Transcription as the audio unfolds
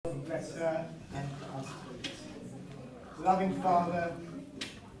Greta and us. Loving Father,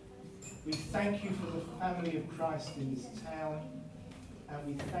 we thank you for the family of Christ in this town, and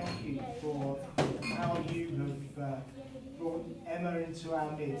we thank you for how you have brought Emma into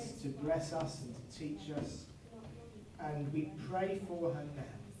our midst to bless us and to teach us, and we pray for her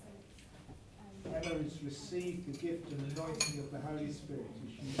now. Emma has received the gift and anointing of the Holy Spirit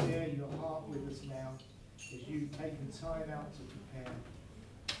as you share your heart with us now, as you've taken time out to prepare.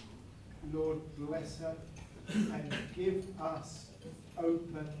 Lord, bless her and give us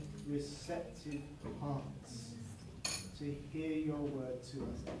open, receptive hearts to hear your word to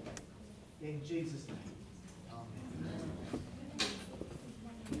us. In Jesus' name, amen.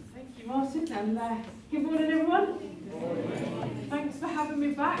 Thank you, Martin, and good morning, everyone. Thanks for having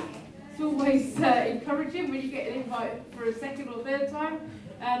me back. It's always encouraging when you get an invite for a second or third time.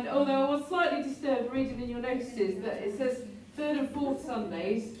 And although I was slightly disturbed reading in your notices that it says third and fourth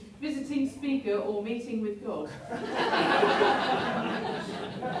Sundays, visiting speaker or meeting with God.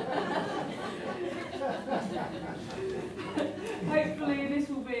 Hopefully this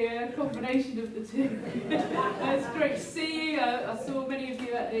will be a combination of the two. It's great to see you. I saw many of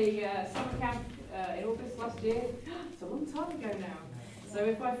you at the summer camp in August last year. It's a long time ago now. So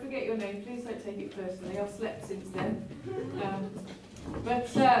if I forget your name, please don't take it personally. I've slept since then.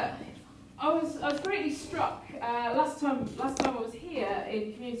 I was greatly struck last time I was here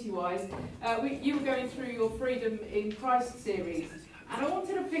in Community Wise. You were going through your Freedom in Christ series, and I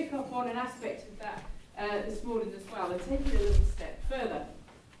wanted to pick up on an aspect of that this morning as well and take it a little step further.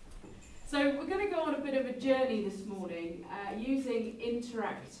 So we're going to go on a bit of a journey this morning using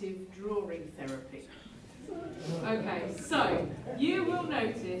interactive drawing therapy. Okay, so you will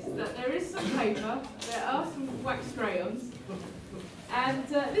notice that there is some paper, there are some wax crayons, and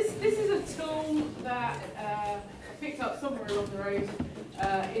this is a tool that I picked up somewhere along the road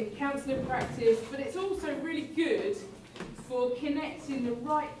in counselling practice, but it's also really good for connecting the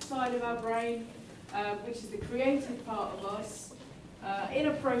right side of our brain, which is the creative part of us, in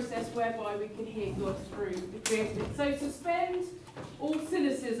a process whereby we can hear God through the creative. So suspend all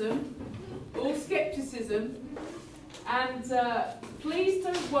cynicism, all scepticism, and please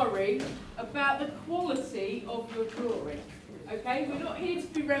don't worry about the quality of your drawing. Okay, we're not here to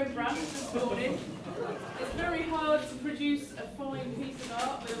be Rembrandt this morning. It's very hard to produce a fine piece of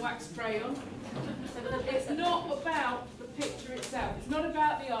art with a wax crayon. It's not about the picture itself. It's not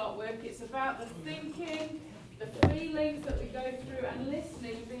about the artwork. It's about the thinking, the feelings that we go through, and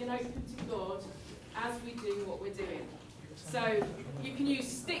listening, being open to God as we do what we're doing. So you can use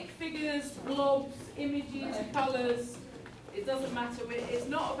stick figures, blobs, images, colours. It doesn't matter. It's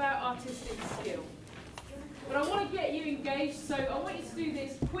not about artistic skill. But I want to get you engaged, so I want you to do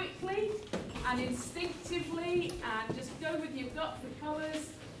this quickly and instinctively and just go with your gut for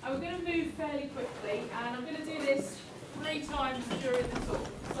colours. And we're going to move fairly quickly, and I'm going to do this 3 times during the talk.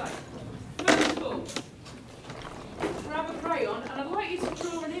 So, first of all, grab a crayon, and I'd like you to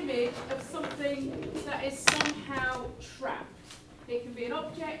draw an image of something that is somehow trapped. It can be an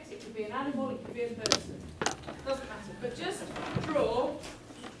object, it can be an animal, it can be a person. Doesn't matter. But just draw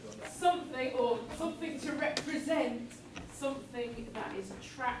something, or something to represent something that is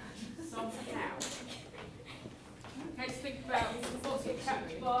trapped somehow. Okay, so think about what's it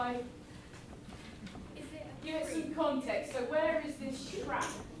trapped by. Give it some context. So where is this trap?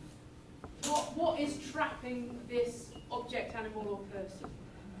 What is trapping this object, animal, or person?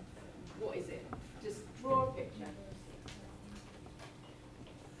 What is it? Just draw a picture.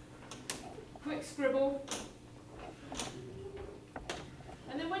 Quick scribble.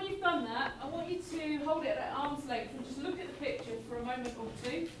 And then when you've done that, I want you to hold it at arm's length and just look at the picture for a moment or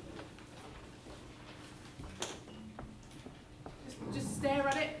two. Just stare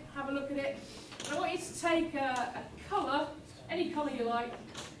at it, have a look at it. And I want you to take a colour, any colour you like,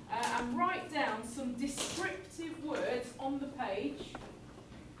 and write down some descriptive words on the page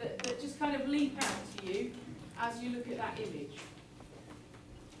that just kind of leap out to you as you look at that image.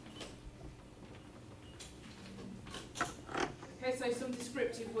 Okay, so some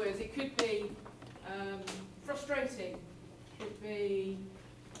descriptive words. It could be frustrating, could be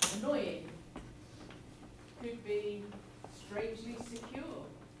annoying, could be strangely secure.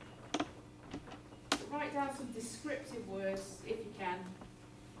 So write down some descriptive words, if you can,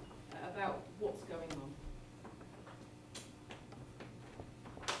 about what's going on.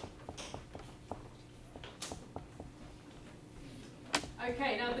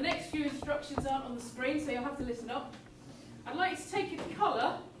 Okay, now the next few instructions aren't on the screen, so you'll have to listen up. I'd like you to take a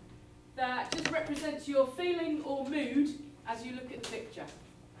colour that just represents your feeling or mood as you look at the picture.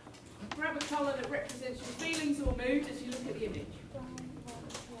 Grab a colour that represents your feelings or mood as you look at the image.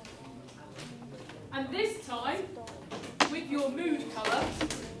 And this time, with your mood colour,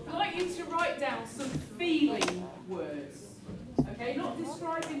 I'd like you to write down some feeling words. Okay, not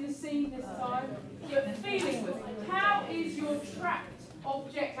describing the scene this time, but feeling words. How is your trapped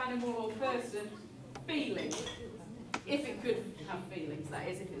object, animal or person feeling? If it could have feelings, that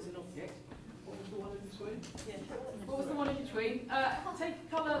is, if it's an object. What was the one in between? Yeah. What was the one in between? Take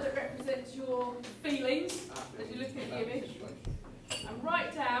a colour that represents your feelings as you look at the image, and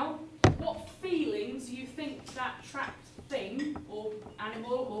write down what feelings you think that trapped thing, or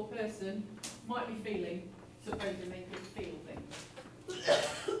animal or person, might be feeling, supposing they could feel things.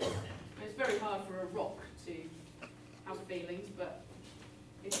 It's very hard for a rock to have feelings, but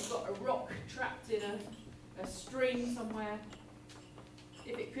if you've got a rock trapped in a stream somewhere,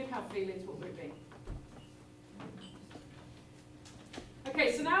 if it could have feelings, what would it be?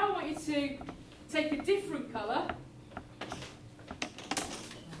 Okay, so now I want you to take a different colour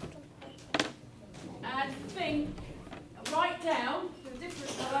and think, write down with a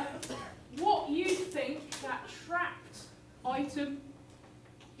different colour what you think that trapped item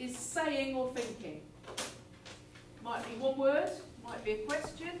is saying or thinking. Might be one word, might be a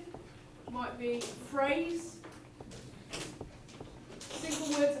question, might be a phrase.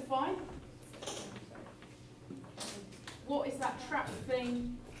 Simple words are fine. What is that trapped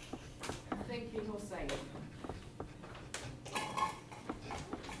thing thinking or saying?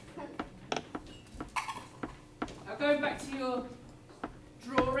 Now going back to your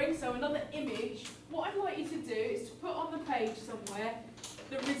drawing, so another image, what I'd like you to do is to put on the page somewhere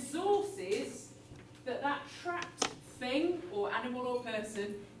the resources that that trapped thing or animal or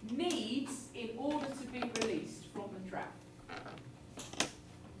person needs in order to be released from the trap.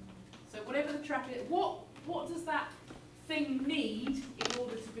 So whatever the trap is, what does that thing need in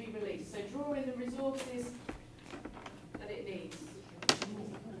order to be released? So draw in the resources that it needs.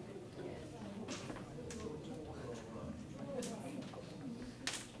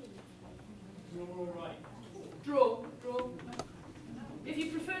 Draw. If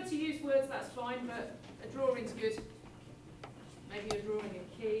you prefer to use words, that's fine, but a drawing's good. Maybe you're drawing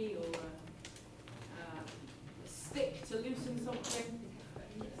a key or a stick to loosen something.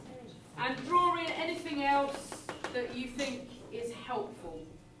 And draw in anything else that you think is helpful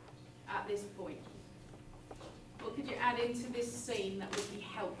at this point. What could you add into this scene that would be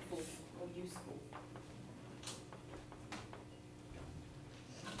helpful or useful?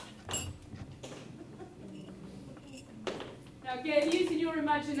 Now again, using your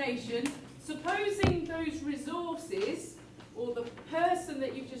imagination, supposing those resources, or the person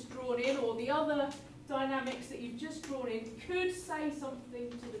that you've just drawn in, or the other dynamics that you've just drawn in, could say something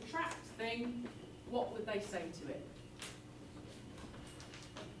to the trapped thing, what would they say to it?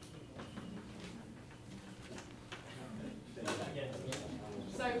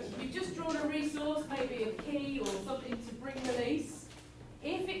 So you've just drawn a resource, maybe a key or something to bring release.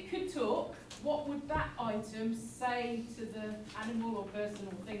 If it could talk, what would that item say to the animal or person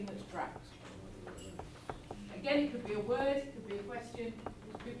or thing that's trapped? Again, it could be a word, it could be a question,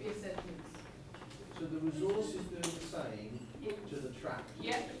 it could be a sentence. So the resource is doing the same to the trap.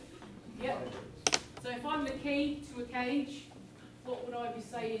 Yep. So if I'm the key to a cage, what would I be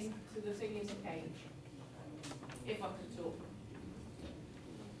saying to the thing in the cage? If I could talk.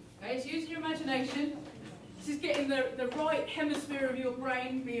 Okay, so use your imagination. This is getting the right hemisphere of your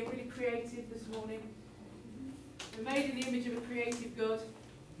brain being really creative this morning. We're made in the image of a creative God.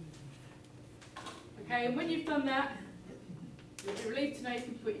 Okay, and when you've done that, you'll be relieved to know you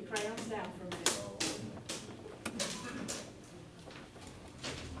can put your crayons down for a minute.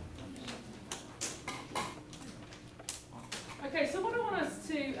 Okay, so what I want us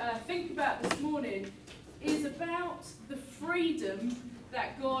to think about this morning is about the freedom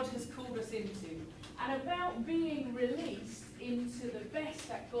that God has called us into, and about being released into the best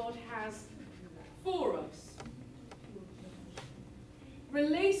that God has for us.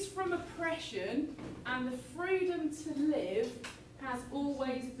 Release from oppression and the freedom to live has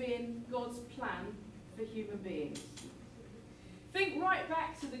always been God's plan for human beings. Think right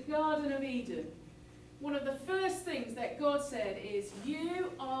back to the Garden of Eden. One of the first things that God said is,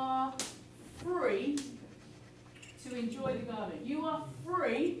 you are free to enjoy the garden. You are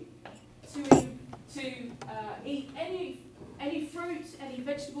free to eat any fruit, any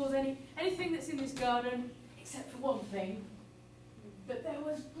vegetables, anything that's in this garden, except for one thing. But there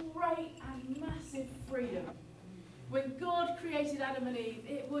was great and massive freedom. When God created Adam and Eve,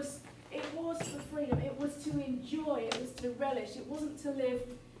 it was for freedom. It was to enjoy. It was to relish. It wasn't to live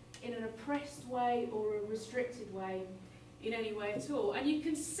in an oppressed way or a restricted way in any way at all. And you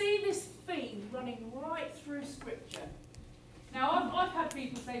can see this theme running right through Scripture. Now, I've had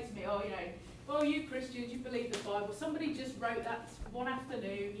people say to me, well, you Christians, you believe the Bible. Somebody just wrote that one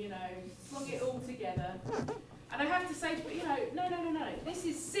afternoon, slung it all together. And I have to say, no. This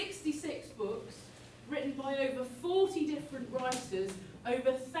is 66 books written by over 40 different writers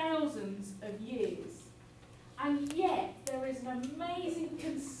over thousands of years. And yet, there is an amazing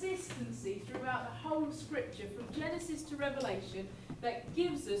consistency throughout the whole of Scripture, from Genesis to Revelation, that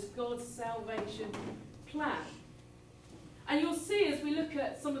gives us God's salvation plan. And you'll see as we look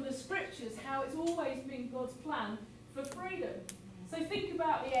at some of the Scriptures how it's always been God's plan for freedom. So think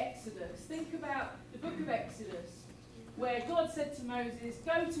about the Exodus. Think about the book of Exodus, where God said to Moses,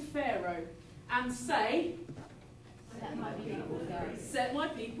 go to Pharaoh and say, set my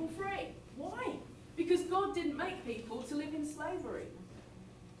people free. Why? Because God didn't make people to live in slavery.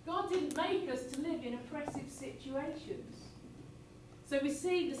 God didn't make us to live in oppressive situations. So we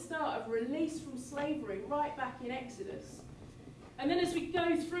see the start of release from slavery right back in Exodus. And then as we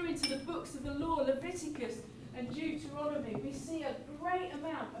go through into the books of the law, Leviticus and Deuteronomy, we see a great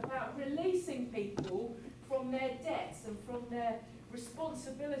amount about releasing people from their debts and from their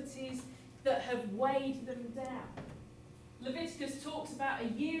responsibilities that have weighed them down. Leviticus talks about a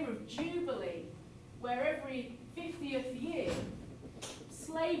year of jubilee, where every 50th year,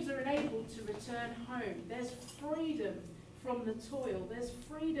 slaves are enabled to return home. There's freedom from the toil. There's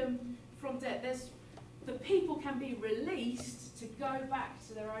freedom from debt. The people can be released to go back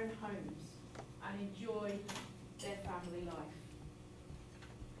to their own homes and enjoy their family life.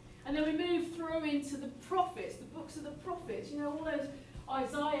 And then we move through into the prophets, the books of the prophets. All those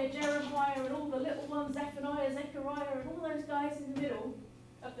Isaiah, Jeremiah, and all the little ones, Zephaniah, Zechariah, and all those guys in the middle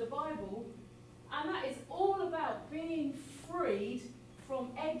of the Bible. And that is all about being freed from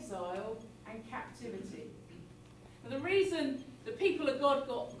exile and captivity. And the reason the people of God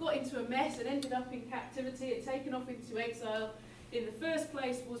got into a mess and ended up in captivity and taken off into exile in the first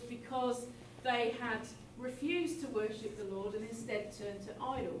place was because they had refused to worship the Lord and instead turned to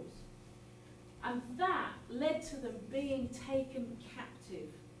idols. And that led to them being taken captive.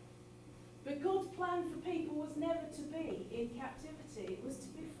 But God's plan for people was never to be in captivity. It was to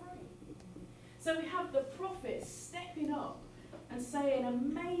be free. So we have the prophets stepping up and saying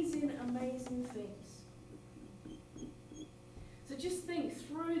amazing, amazing things. So just think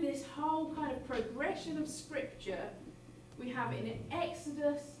through this whole kind of progression of Scripture. We have in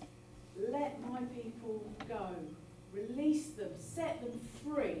Exodus, let my people go. Release them, set them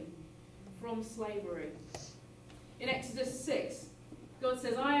free from slavery. In Exodus 6, God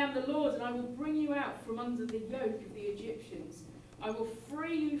says, I am the Lord, and I will bring you out from under the yoke of the Egyptians. I will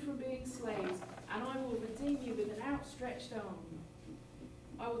free you from being slaves, and I will redeem you with an outstretched arm.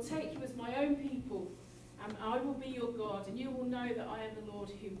 I will take you as my own people, and I will be your God, and you will know that I am the Lord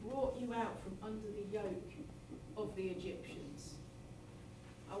who brought you out from under the yoke of the Egyptians.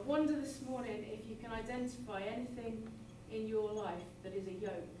 I wonder this morning if you can identify anything in your life that is a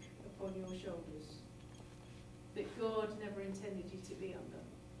yoke upon your shoulders that God never intended you to be under.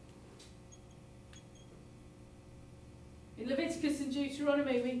 In Leviticus and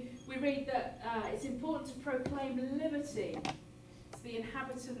Deuteronomy, we read that it's important to proclaim liberty to the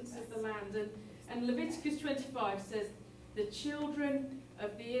inhabitants of the land. And Leviticus 25 says, the children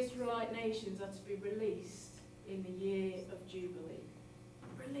of the Israelite nations are to be released in the year of Jubilee.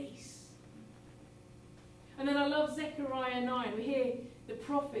 Release. And then I love Zechariah 9. We hear the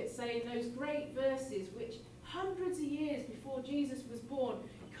prophet saying those great verses which hundreds of years before Jesus was born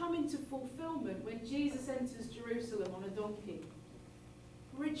come into fulfillment when Jesus enters Jerusalem on a donkey.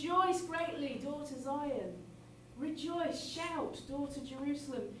 Rejoice greatly, daughter Zion. Rejoice, shout, daughter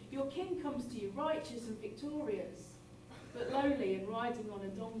Jerusalem. Your king comes to you, righteous and victorious, but lowly and riding on a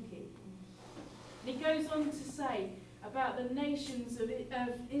donkey. And he goes on to say about the nations of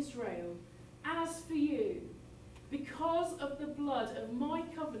Israel, as for you, because of the blood of my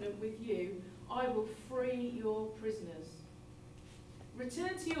covenant with you, I will free your prisoners.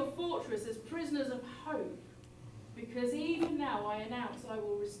 Return to your fortress as prisoners of hope, because even now I announce I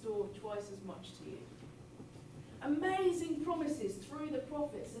will restore twice as much to you. Amazing promises through the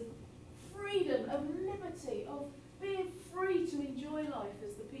prophets of freedom, of liberty, of being free to enjoy life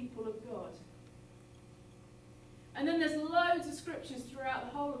as the people of God. And then there's loads of scriptures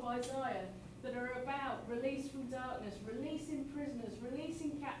throughout the whole of Isaiah that are about release from darkness, releasing prisoners,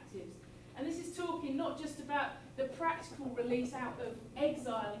 releasing captives. And this is talking not just about the practical release out of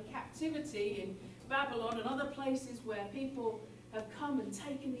exile and captivity in Babylon and other places where people have come and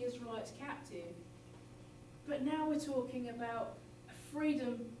taken the Israelites captive, but now we're talking about a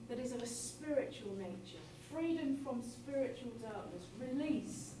freedom that is of a spiritual nature, freedom from spiritual darkness,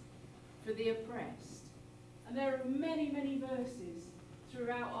 release for the oppressed. And there are many, many verses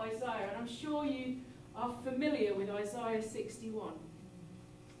throughout Isaiah, and I'm sure you are familiar with Isaiah 61.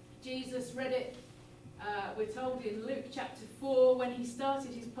 Jesus read it, we're told in Luke chapter 4, when he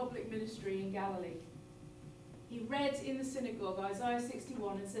started his public ministry in Galilee. He read in the synagogue Isaiah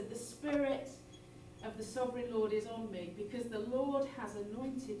 61 and said, "The Spirit of the Sovereign Lord is on me, because the Lord has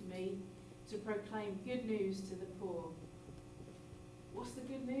anointed me to proclaim good news to the poor." What's the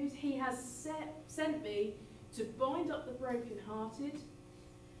good news? He has sent me to bind up the brokenhearted,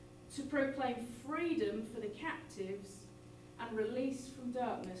 to proclaim freedom for the captives and release from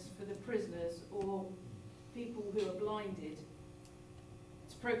darkness for the prisoners, or people who are blinded.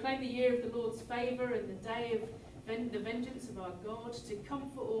 To proclaim the year of the Lord's favour and the day of the vengeance of our God, to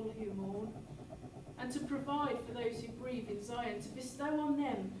comfort all who mourn, and to provide for those who grieve in Zion, to bestow on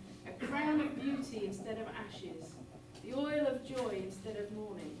them a crown of beauty instead of ashes, the oil of joy instead of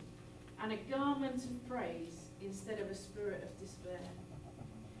mourning, and a garment of praise instead of a spirit of despair.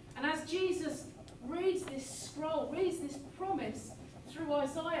 And as Jesus reads this scroll, reads this promise through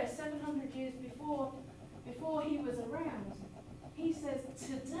Isaiah 700 years before he was around, he says,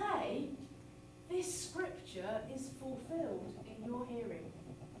 today this scripture is fulfilled in your hearing.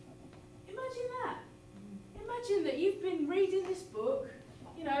 Imagine that. Imagine that you've been reading this book,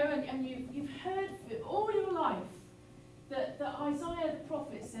 and you've heard for all your life that Isaiah the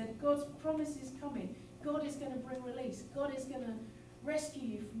prophet said God's promise is coming. God is going to bring release. God is going to rescue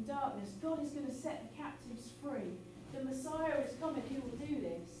you from darkness. God is going to set the captives free. The Messiah is coming. He will do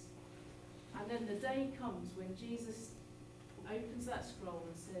this. And then the day comes when Jesus opens that scroll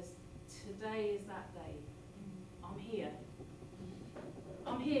and says, today is that day. I'm here.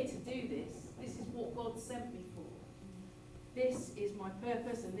 I'm here to do this. This is what God sent me for. This is my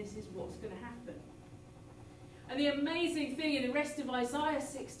purpose, and this is what's going to happen. And the amazing thing in the rest of Isaiah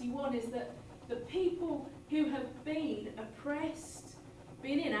 61 is that the people who have been oppressed,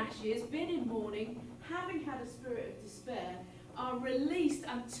 been in ashes, been in mourning, having had a spirit of despair, are released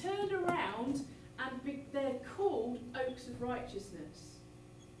and turned around, and they're called oaks of righteousness.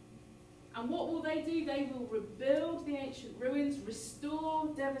 And what will they do? They will rebuild the ancient ruins, restore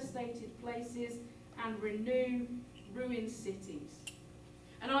devastated places, and renew ruined cities.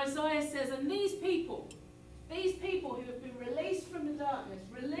 And Isaiah says, and these people who have been released from the darkness,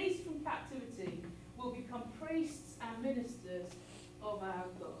 released from captivity, will become priests and ministers of our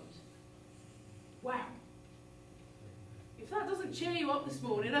God. Wow. If that doesn't cheer you up this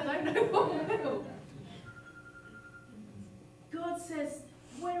morning, I don't know what will. God says,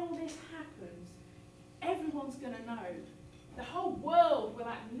 when all this happens, everyone's going to know. The whole world will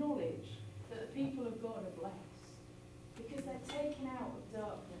acknowledge that the people of God are blessed, because they're taken out of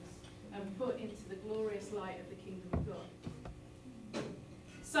darkness and put into the glorious light of the kingdom of God.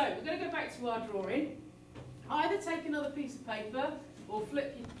 So, we're going to go back to our drawing. Either take another piece of paper or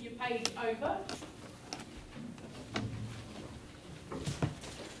flip your page over.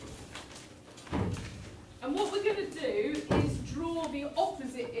 And what we're going to do is draw the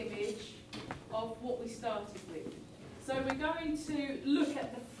opposite image of what we started with. So we're going to look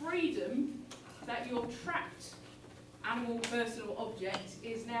at the freedom that your trapped animal, person or object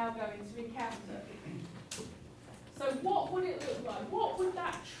is now going to encounter. So what would it look like? What would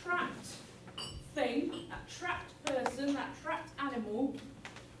that trapped thing, that trapped person, that trapped animal,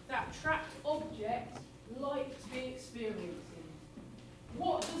 that trapped object like to be experiencing?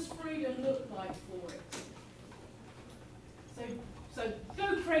 What does freedom look like for it? So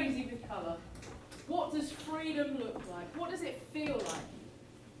go crazy with colour. What does freedom look like? What does it feel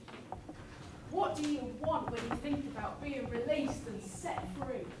like? What do you want when you think about being released and set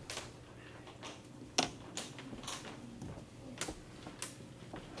free?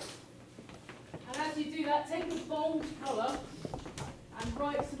 And as you do that, take a bold colour and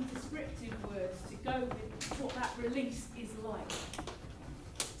write some descriptive words to go with what that release is like.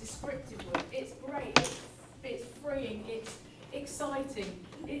 Descriptive words. It's great. It's freeing. It's exciting.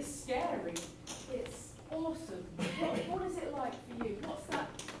 It's scary. It's awesome. What is it like for you? What's that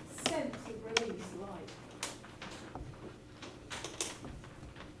sense of release like?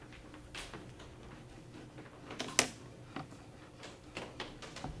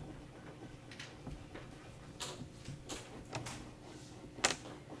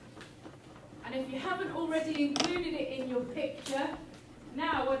 And if you haven't already included it in your picture,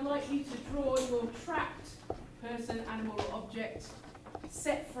 now I'd like you to draw your trapped person, animal, or object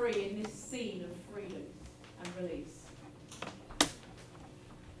set free in this scene of freedom and release.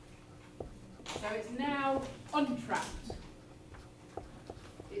 So it's now untrapped.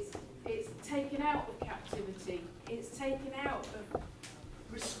 It's taken out of captivity. It's taken out of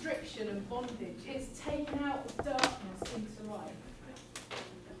restriction and bondage. It's taken out of darkness into light.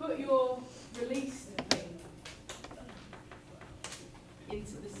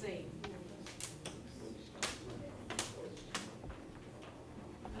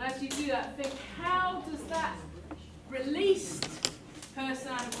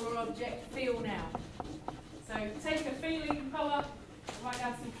 animal or object feel now? So take a feeling colour and write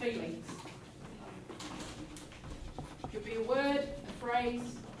down some feelings. Could be a word, a phrase.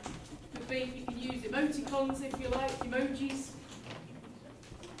 Could be, you can use emoticons if you like, emojis.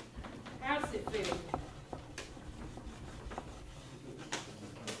 How does it feel?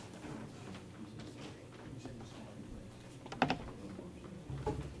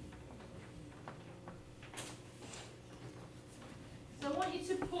 So I want you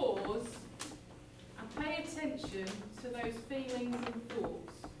to pause and pay attention to those feelings and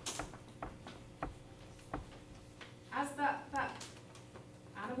thoughts. As that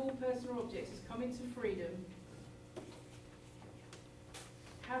animal, person or object is coming to freedom,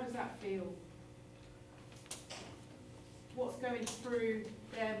 how does that feel? What's going through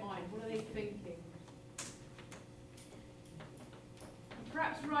their mind? What are they thinking? And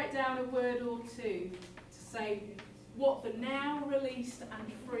perhaps write down a word or two to say what the now released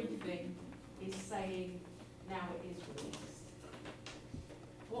and free thing is saying now it is released.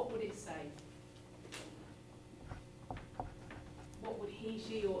 What would it say? What would he,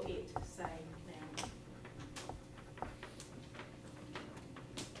 she or it say now?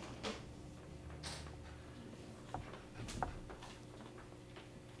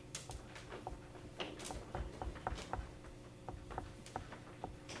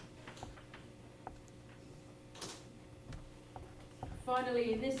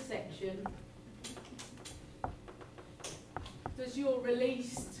 Finally, in this section, does your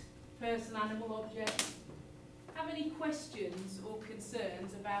released person, animal, object have any questions or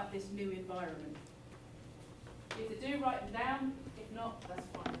concerns about this new environment? If they do, write them down. If not, that's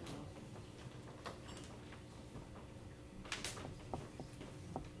fine as well.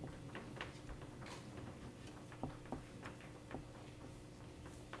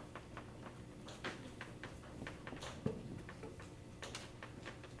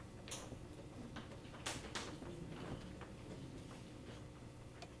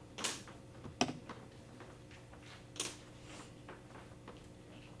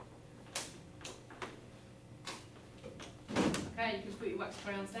 Okay, you can put your wax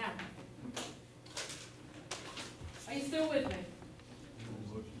crayons down. Are you still with me?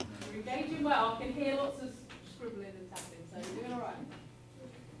 You're engaging well. I can hear lots of scribbling and tapping, so you're doing all right.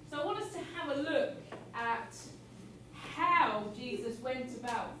 So I want us to have a look at how Jesus went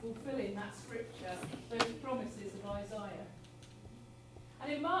about fulfilling that scripture, those promises of Isaiah.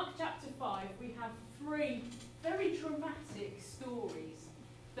 And in Mark chapter 5, we have 3 very dramatic stories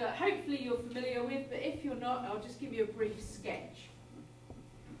that hopefully you're familiar with, but if you're not, I'll just give you a brief sketch.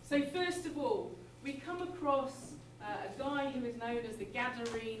 So first of all, we come across a guy who is known as the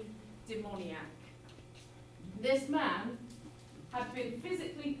Gadarene demoniac. This man had been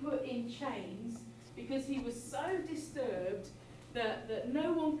physically put in chains because he was so disturbed that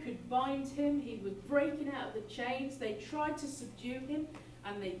no one could bind him. He was breaking out of the chains. They tried to subdue him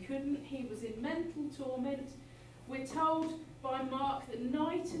and they couldn't. He was in mental torment. We're told by Mark that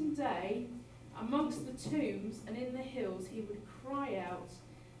night and day, amongst the tombs and in the hills, he would cry out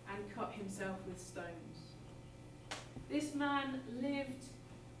and cut himself with stones. This man lived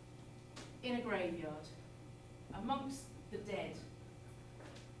in a graveyard, amongst the dead.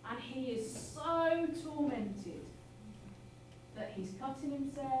 And he is so tormented that he's cutting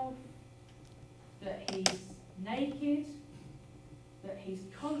himself, that he's naked, that he's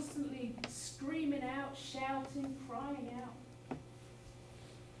constantly screaming out, shouting, crying out.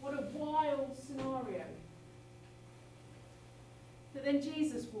 What a wild scenario. But then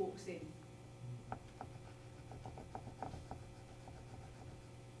Jesus walks in.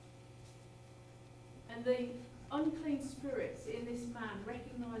 And the unclean spirits in this man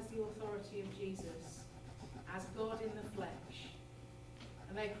recognise the authority of Jesus as God in the flesh.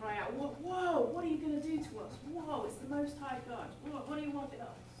 And they cry out, whoa, what are you going to do to us? Whoa, it's the Most High God. What do you want with us?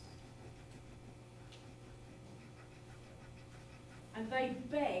 And they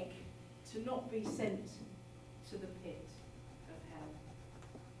beg to not be sent to the pit of hell.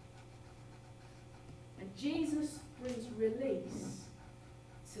 And Jesus brings release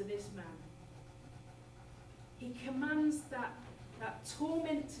to this man. He commands that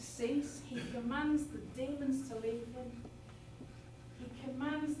torment to cease. He commands the demons to leave him. He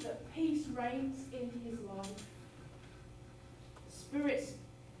commands that peace reigns in his life. Spirits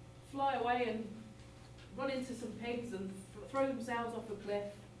fly away and run into some pigs and throw themselves off a cliff.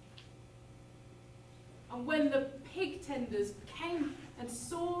 And when the pig tenders came and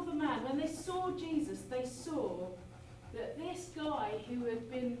saw the man, when they saw Jesus, they saw that this guy who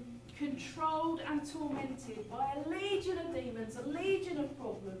had been controlled and tormented by a legion of demons, a legion of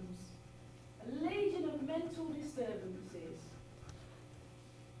problems, a legion of mental disturbances,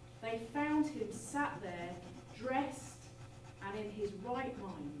 they found him sat there, dressed and in his right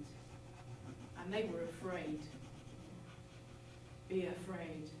mind, and they were afraid. Be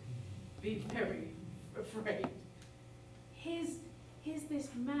afraid. Be very afraid. Here's this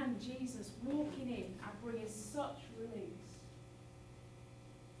man, Jesus, walking in and bringing such release.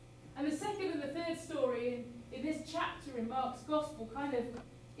 And the second and the third story in this chapter in Mark's Gospel kind of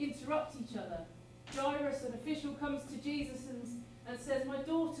interrupt each other. Jairus, an official, comes to Jesus and says, "My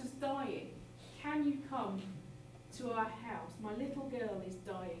daughter's dying. Can you come to our house? My little girl is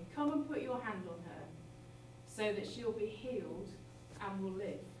dying. Come and put your hand on her so that she'll be healed and will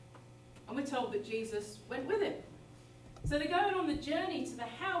live." And we're told that Jesus went with him. So they're going on the journey to the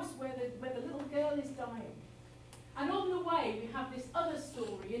house where the little girl is dying. And on the way, we have this other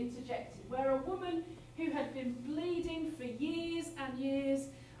story interjected, where a woman who had been bleeding for years and years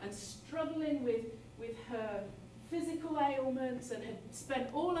and struggling with her physical ailments and had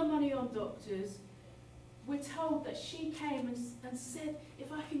spent all her money on doctors, we're told that she came and said,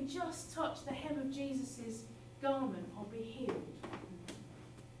 "If I can just touch the hem of Jesus' garment, I'll be healed."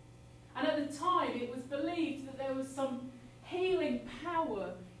 And at the time, it was believed that there was some healing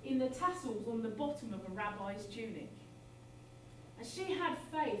power in the tassels on the bottom of a rabbi's tunic. And she had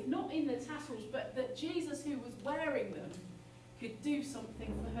faith, not in the tassels, but that Jesus, who was wearing them, could do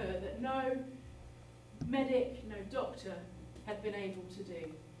something for her that no medic, no doctor had been able to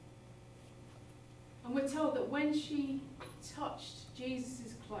do. And we're told that when she touched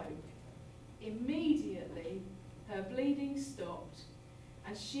Jesus' cloak, immediately her bleeding stopped,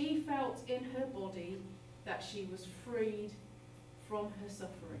 and she felt in her body that she was freed from her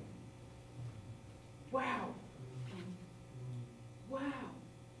suffering. Wow. Wow.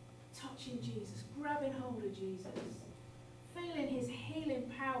 Touching Jesus, grabbing hold of Jesus, feeling his healing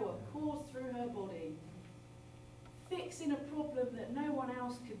power course through her body, fixing a problem that no one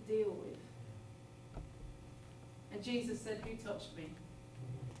else could deal with. And Jesus said, "Who touched me?"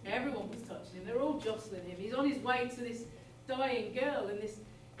 Now, everyone was touching him. They're all jostling him. He's on his way to this dying girl in this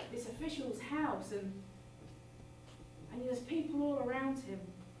official's house, and there's people all around him.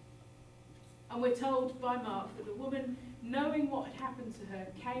 And we're told by Mark that the woman, knowing what had happened to her,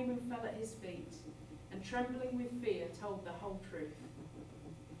 came and fell at his feet, and trembling with fear, told the whole truth.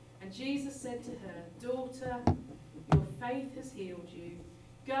 And Jesus said to her, "Daughter, your faith has healed you.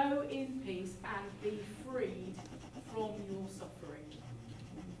 Go in peace and be freed from your suffering."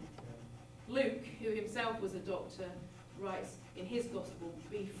 Luke, who himself was a doctor, writes in his gospel,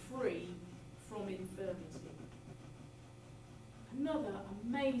 "Be free from infirmity." Another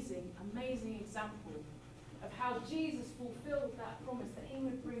amazing, amazing example of how Jesus fulfilled that promise that he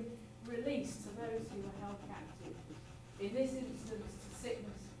would bring release to those who were held captive. In this instance, to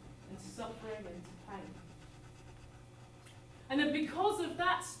sickness and to suffering and to pain. And then because of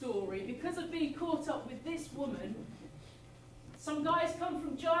that story, because of being caught up with this woman, some guys come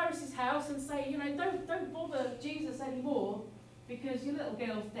from Jairus' house and say, don't bother Jesus anymore because your little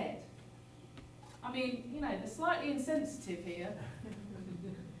girl's dead. I mean, they're slightly insensitive here.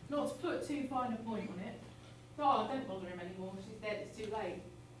 Not to put too fine a point on it. Oh, don't bother him anymore, she's dead, it's too late.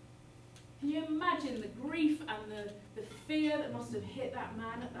 Can you imagine the grief and the fear that must have hit that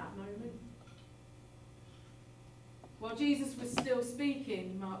man at that moment? While Jesus was still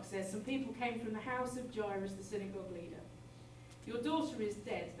speaking, Mark says, some people came from the house of Jairus, the synagogue leader. "Your daughter is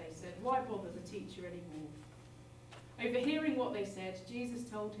dead," they said. "Why bother the teacher anymore?" Overhearing what they said, Jesus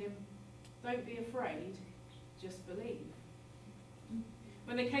told him, "Don't be afraid, just believe."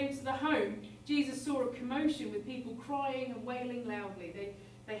 When they came to the home, Jesus saw a commotion with people crying and wailing loudly.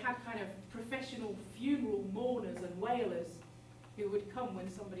 They had kind of professional funeral mourners and wailers who would come when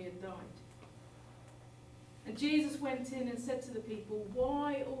somebody had died. And Jesus went in and said to the people,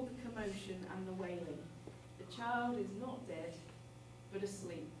 "Why all the commotion and the wailing? The child is not dead, but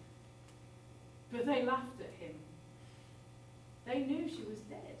asleep." But they laughed at him. They knew she was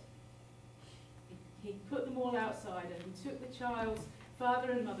dead. He put them all outside, and he took the child's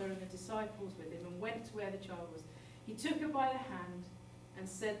father and mother and the disciples with him and went to where the child was. He took her by the hand and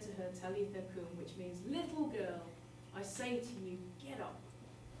said to her, "Talitha kum," which means, "Little girl, I say to you, get up."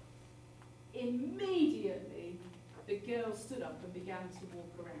 Immediately, the girl stood up and began to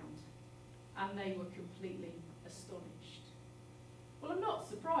walk around, and they were completely astonished. Well, I'm not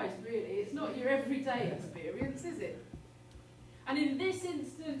surprised, really. It's not your everyday experience, is it? And in this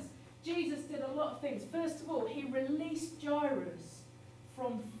instance, Jesus did a lot of things. First of all, he released Jairus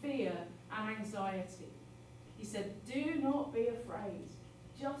from fear and anxiety. He said, "Do not be afraid.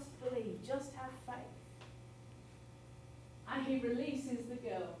 Just believe. Just have faith." And he releases the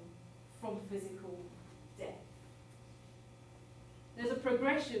girl from physical death. There's a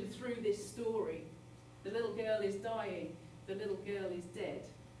progression through this story. The little girl is dying. The little girl is dead.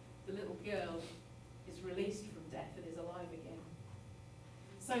 The little girl is released from death and is alive again.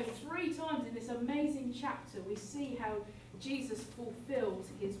 So 3 times in this amazing chapter, we see how Jesus fulfills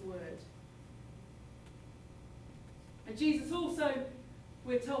his word. And Jesus also,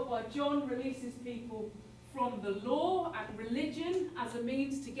 we're told by John, releases people from the law and religion as a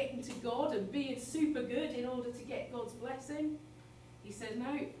means to getting to God and being super good in order to get God's blessing. He says,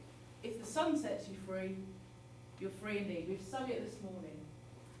 no, if the Son sets you free, you're free indeed. We've sung it this morning.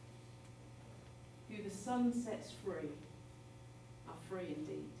 Who the Son sets free are free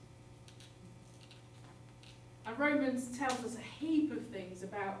indeed. And Romans tells us a heap of things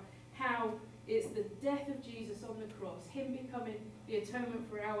about how it's the death of Jesus on the cross, him becoming the atonement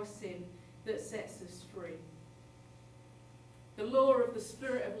for our sin, that sets us free. The law of the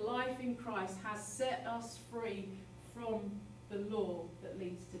Spirit of life in Christ has set us free from the law that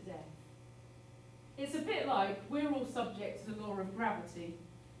leads to death. It's a bit like we're all subject to the law of gravity.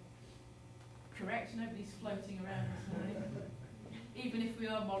 Correct? Nobody's floating around this morning. Even if we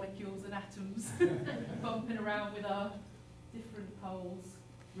are molecules and atoms bumping around with our different poles,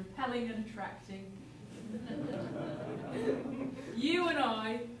 repelling and attracting. You and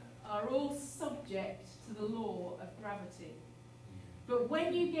I are all subject to the law of gravity. But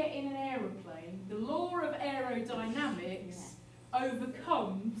when you get in an aeroplane, the law of aerodynamics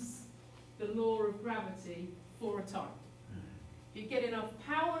overcomes the law of gravity for a time. You get enough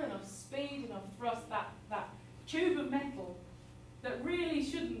power, enough speed, enough thrust, that tube of metal that really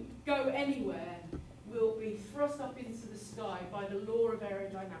shouldn't go anywhere will be thrust up into the sky by the law of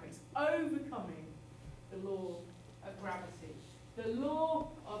aerodynamics, overcoming the law of gravity. The law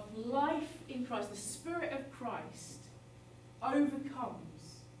of life in Christ, the Spirit of Christ,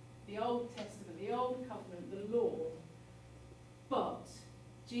 overcomes the Old Testament, the Old Covenant, the law. But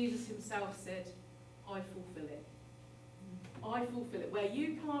Jesus himself said, I fulfill it. I fulfill it. Where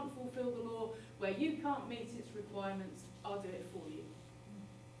you can't fulfill the law, where you can't meet its requirements, I'll do it for you.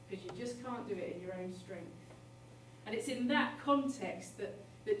 Because you just can't do it in your own strength. And it's in that context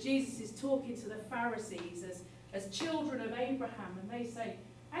that Jesus is talking to the Pharisees as children of Abraham, and they say,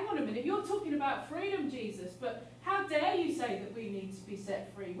 hang on a minute, you're talking about freedom, Jesus, but how dare you say that we need to be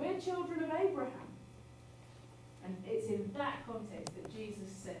set free? We're children of Abraham. And it's in that context that Jesus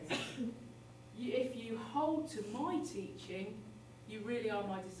says, if you hold to my teaching, you really are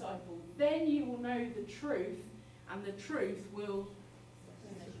my disciple. Then you will know the truth, and the truth will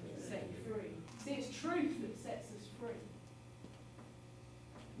set you free. See, it's truth that sets us free.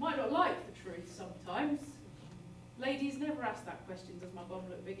 Might not like the truth sometimes. Ladies, never ask that question, does my bum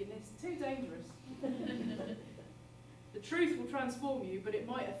look big in this? Too dangerous. The truth will transform you, but it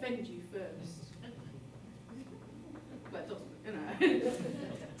might offend you first. Well, it doesn't, you know.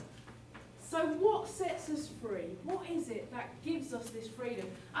 So what sets us free? What is it that gives us this freedom?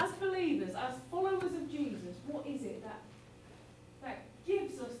 As believers, as followers of Jesus, what is it that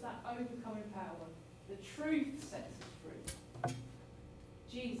gives us that overcoming power? The truth sets us free.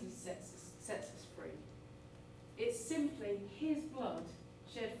 Jesus sets us free. It's simply his blood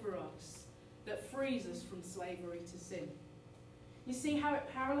shed for us that frees us from slavery to sin. You see how it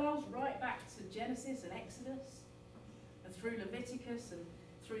parallels right back to Genesis and Exodus, and through Leviticus and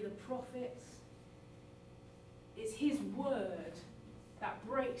through the prophets. It's his word that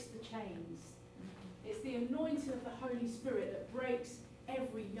breaks the chains. It's the anointing of the Holy Spirit that breaks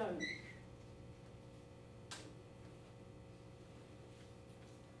every yoke.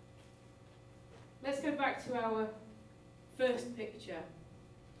 Let's go back to our first picture.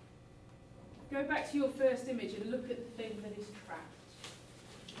 Go back to your first image and look at the thing that is trapped.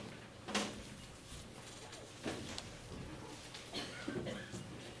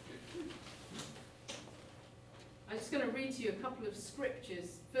 I'm just going to read to you a couple of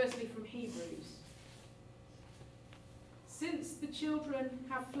scriptures, firstly from Hebrews. Since the children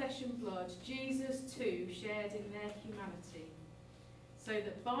have flesh and blood, Jesus too shared in their humanity, so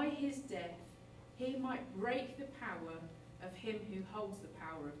that by his death he might break the power of him who holds the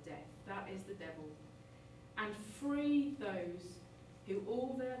power of death, that is the devil, and free those who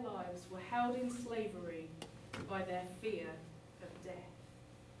all their lives were held in slavery by their fear of death.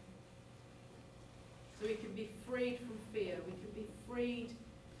 So we can be freed from fear. We can be freed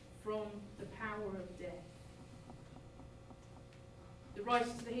from the power of death. The writer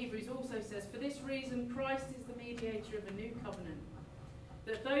to the Hebrews also says, for this reason Christ is the mediator of a new covenant,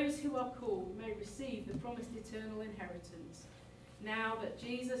 that those who are called may receive the promised eternal inheritance, now that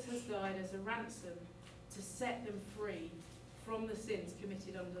Jesus has died as a ransom to set them free from the sins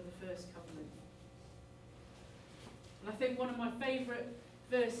committed under the first covenant. And I think one of my favourite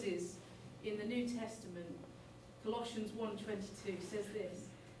verses in the New Testament, Colossians 1:22, says this: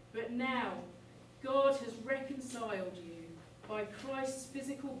 "But now God has reconciled you by Christ's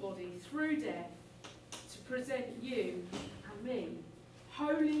physical body through death to present you and me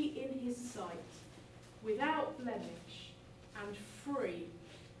holy in his sight, without blemish and free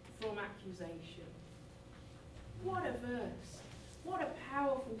from accusation." What a verse. What a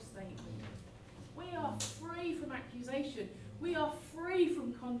powerful statement. We are free from accusation. We are free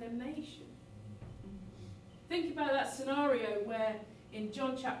from condemnation. Think about that scenario where in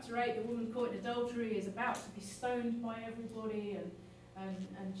John chapter 8, the woman caught in adultery is about to be stoned by everybody,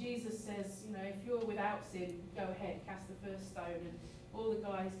 and Jesus says, you know, if you're without sin, go ahead, cast the first stone, and all the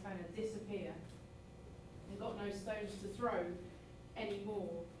guys kind of disappear. They've got no stones to throw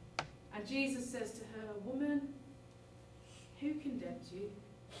anymore. And Jesus says to her, "Woman, who condemned you?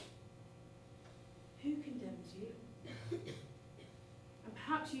 Who condemned you?" And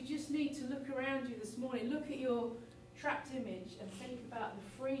perhaps you just need to look around you this morning, look at your trapped image and think about the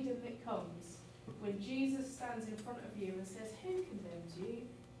freedom that comes when Jesus stands in front of you and says, "Who condemns you?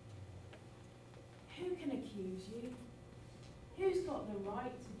 Who can accuse you? Who's got the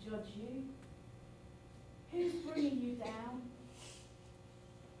right to judge you? Who's bringing you down?"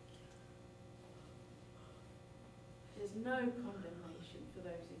 There's no condemnation for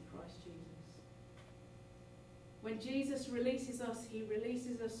those in Christ Jesus. When Jesus releases us, he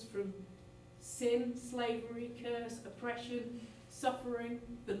releases us from sin, slavery, curse, oppression, suffering,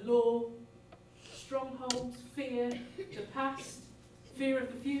 the law, strongholds, fear, the past, fear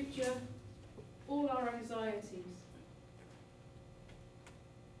of the future, all our anxieties.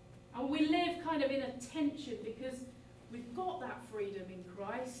 And we live kind of in a tension because we've got that freedom in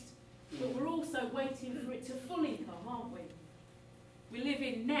Christ, but we're also waiting for it to fully come, aren't we? We live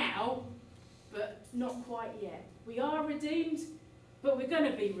in now, but not quite yet. We are redeemed, but we're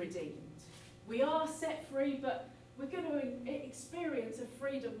going to be redeemed. We are set free, but we're going to experience a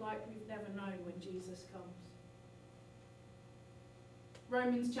freedom like we've never known when Jesus comes.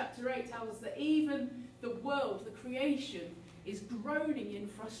 Romans chapter 8 tells us that even the world, the creation, is groaning in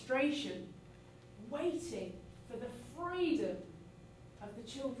frustration, waiting for the freedom of the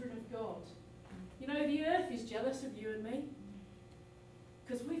children of God. You know, the earth is jealous of you and me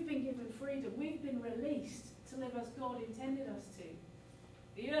because we've been given freedom. We've been released to live as God intended us to.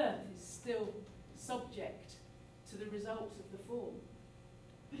 The earth is still subject to the results of the fall.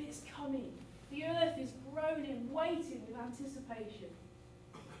 But it's coming. The earth is groaning, waiting with anticipation.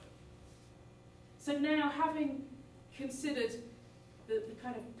 So now, having considered the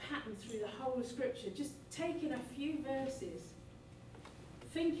kind of pattern through the whole of Scripture, just taking a few verses,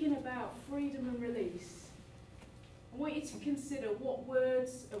 thinking about freedom and release, I want you to consider what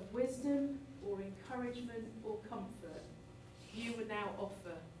words of wisdom or encouragement or comfort you would now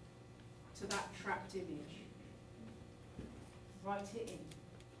offer to that trapped image. Write it in.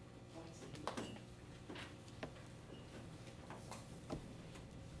 Write it in.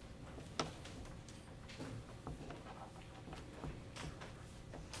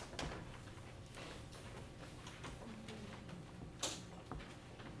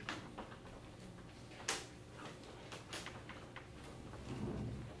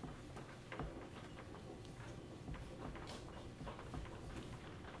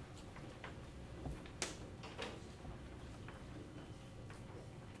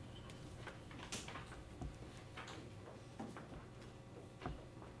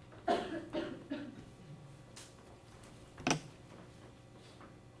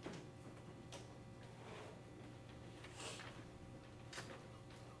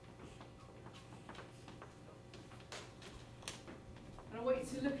 I want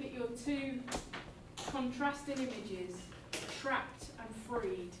you to look at your two contrasting images, trapped and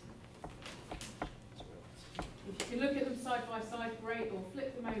freed. If you can look at them side by side, great, or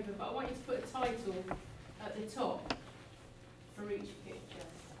flip them over, but I want you to put a title at the top for each picture.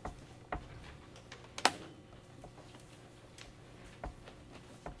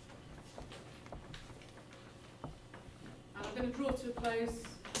 And I'm going to draw to a close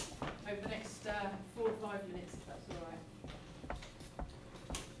over the next 4 or 5 minutes, if that's all right.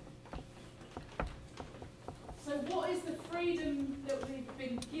 So what is the freedom that we've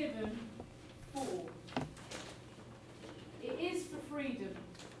been given for? It is for freedom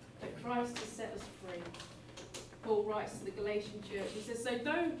that Christ has set us free. Paul writes to the Galatian church, he says, so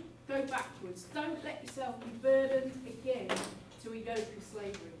don't go backwards. Don't let yourself be burdened again to egotial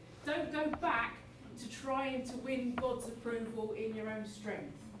slavery. Don't go back to trying to win God's approval in your own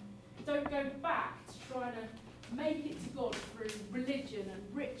strength. Don't go back to trying to make it to God through religion and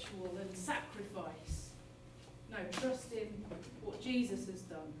ritual and sacrifice. No, trust in what Jesus has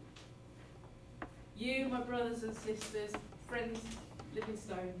done. You, my brothers and sisters, friends, living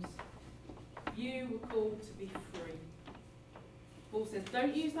stones, you were called to be free. Paul says,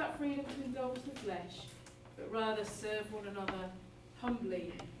 don't use that freedom to indulge the flesh, but rather serve one another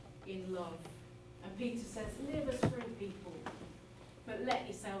humbly in love. And Peter says, live as free people, but let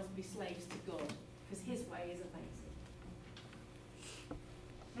yourselves be slaves to God, because his way is amazing.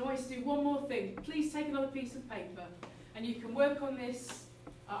 And I want you to do one more thing. Please take another piece of paper, and you can work on this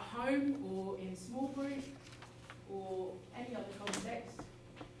at home or in small group or any other context.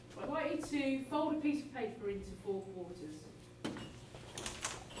 But I'd like you to fold a piece of paper into 4 quarters.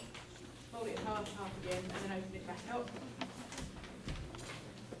 Fold it in half again, and then open it back up.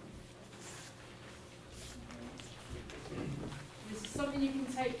 This is something you can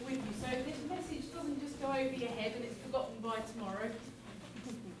take with you. So this message doesn't just go over your head and it's forgotten by tomorrow.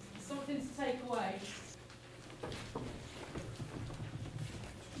 It's something to take away.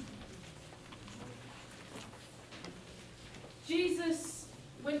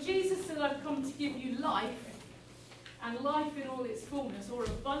 When Jesus said, I've come to give you life, and life in all its fullness, or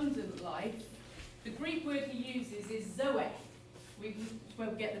abundant life, the Greek word he uses is zoe, where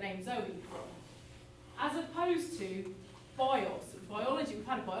we get the name Zoe from, as opposed to bios, biology. We've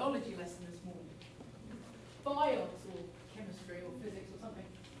had a biology lesson this morning. Bios, or chemistry, or physics, or something.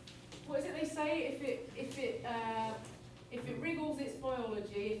 What is it they say? If it wriggles, it's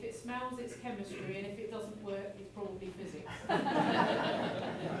biology. If it smells, it's chemistry. And if it doesn't work, it's probably physics.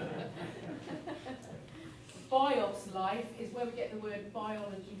 Bios life is where we get the word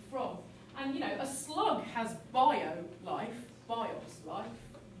biology from. And, you know, a slug has bio life, bios life.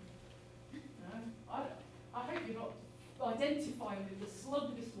 No, I hope you're not identifying with the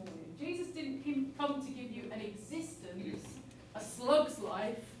slug this morning. Jesus didn't come to give you an existence, a slug's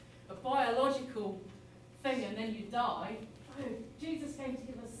life, a biological thing, and then you die. Oh, Jesus came to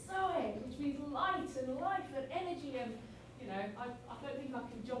give us Zoe, which means light and life and energy, and, you know, I don't think I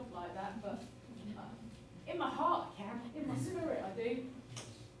can jump like that, but in my heart I can, in my spirit I do.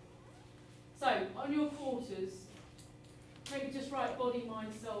 So, on your quarters, maybe just write body,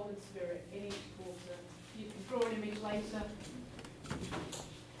 mind, soul and spirit in each quarter. You can draw an image later.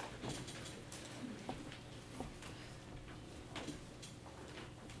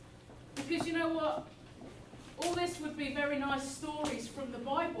 Because you know what? All this would be very nice stories from the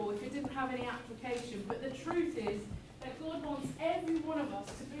Bible if it didn't have any application. But the truth is that God wants every one of us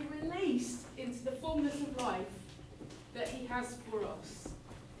to be released into the fullness of life that he has for us.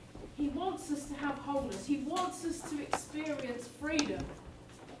 He wants us to have wholeness. He wants us to experience freedom.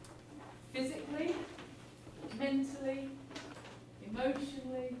 Physically, mentally,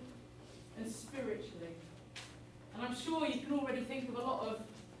 emotionally, and spiritually. And I'm sure you can already think of a lot of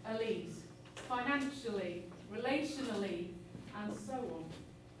Elise. Financially, relationally, and so on.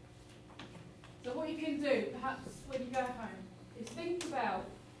 So what you can do, perhaps when you go home, is think about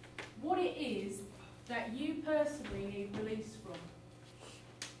what it is that you personally need release from.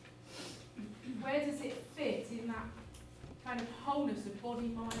 Where does it fit in that kind of wholeness of body,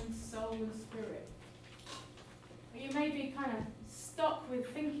 mind, soul, and spirit? Or you may be kind of stuck with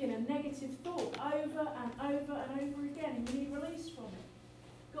thinking a negative thought over and over and over again, and you need release from it.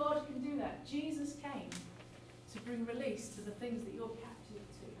 God can do that. Jesus came to bring release to the things that you're captive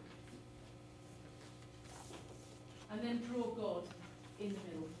to. And then draw God in the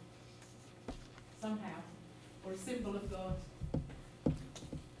middle. Somehow. Or a symbol of God.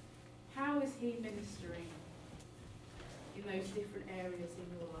 How is he ministering in those different areas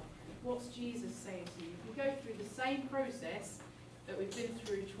in your life? What's Jesus saying to you? We go through the same process that we've been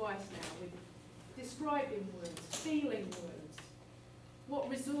through twice now, with describing words, feeling words. What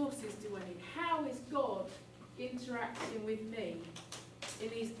resources do I need? How is God interacting with me in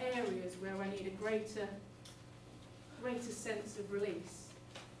these areas where I need a greater sense of release?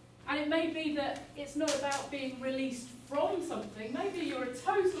 And it may be that it's not about being released from something. Maybe you're a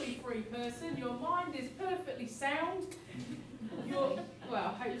totally free person. Your mind is perfectly sound. Well,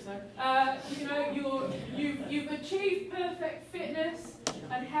 I hope so. You've achieved perfect fitness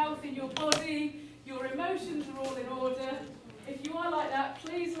and health in your body. Your emotions are all in order. If you are like that,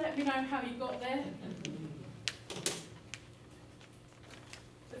 please let me know how you got there.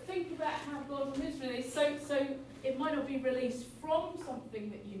 But think about how God will minister this. So it might not be released from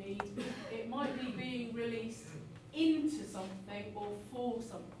something that you need. It might be being released into something or for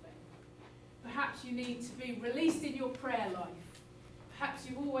something. Perhaps you need to be released in your prayer life. Perhaps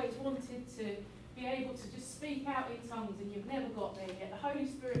you've always wanted to be able to just speak out in tongues and you've never got there yet. The Holy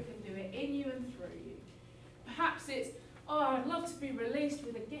Spirit can do it in you and through you. Perhaps it's, I'd love to be released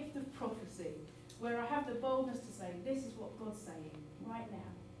with a gift of prophecy. where I have the boldness to say, this is what God's saying right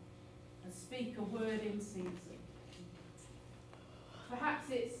now, and speak a word in season.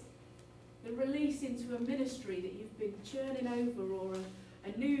 Perhaps it's the release into a ministry that you've been churning over, or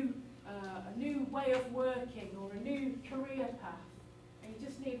a new way of working, or a new career path, and you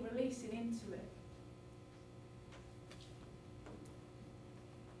just need releasing into it.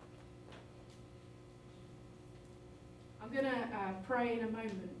 I'm going to pray in a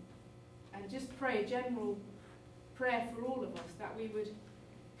moment, and just pray a general prayer for all of us, that we would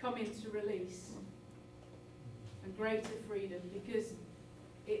come into release and greater freedom, because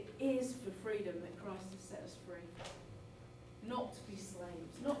it is for freedom that Christ has set us free. Not to be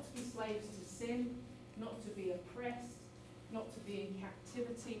slaves. Not to be slaves to sin. Not to be oppressed. Not to be in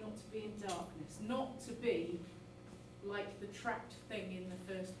captivity. Not to be in darkness. Not to be like the trapped thing in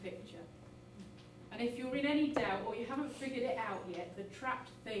the first picture. And if you're in any doubt, or you haven't figured it out yet, the trapped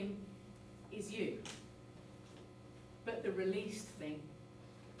thing is you. But the released thing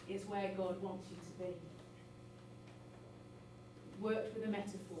is where God wants you to be. We've worked with a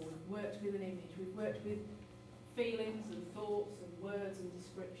metaphor, we've worked with an image, we've worked with feelings and thoughts and words and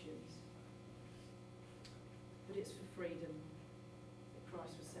descriptions. But it's for freedom that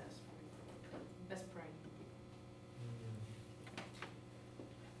Christ will set us free. Let's pray.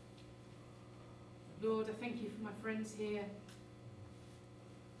 Lord, I thank you for my friends here.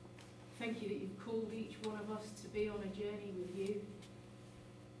 Thank you that you've called each one of us to be on a journey with you,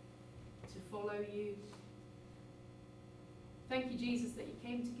 to follow you. Thank you, Jesus, that you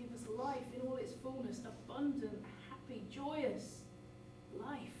came to give us life in all its fullness, abundant, happy, joyous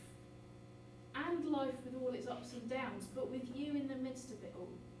life. And life with all its ups and downs, but with you in the midst of it all.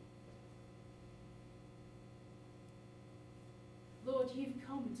 Lord, you've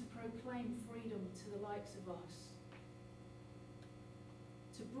come to proclaim freedom to the likes of us.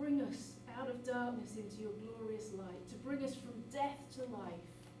 To bring us out of darkness into your glorious light. To bring us from death to life.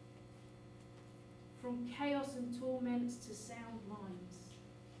 From chaos and torments to sound minds.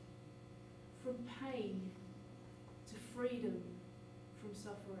 From pain to freedom from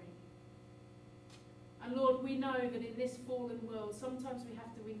suffering. And Lord, we know that in this fallen world, sometimes we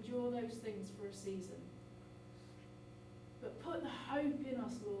have to endure those things for a season. But put the hope in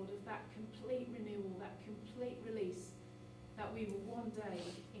us, Lord, of that complete renewal, that complete release that we will one day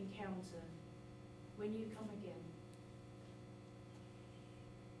encounter when you come again.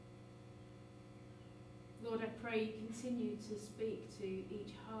 Lord, I pray you continue to speak to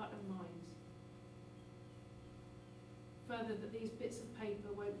each heart and mind. Further, that these bits of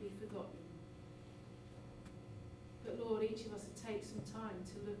paper won't be forgotten. But Lord, each of us will take some time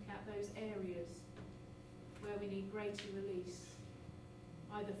to look at those areas where we need greater release,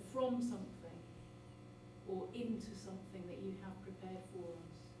 either from something or into something that you have prepared for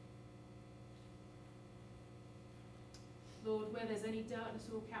us. Lord, where there's any darkness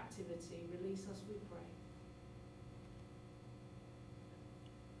or captivity, release us, we pray.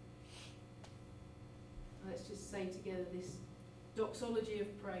 Let's just say together this doxology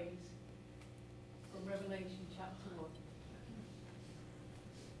of praise from Revelation chapter 1.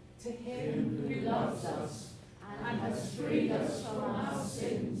 To him who loves us and has freed us from our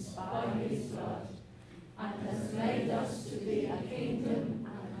sins by his blood, and has made us to be a kingdom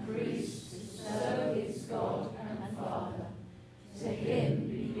and priests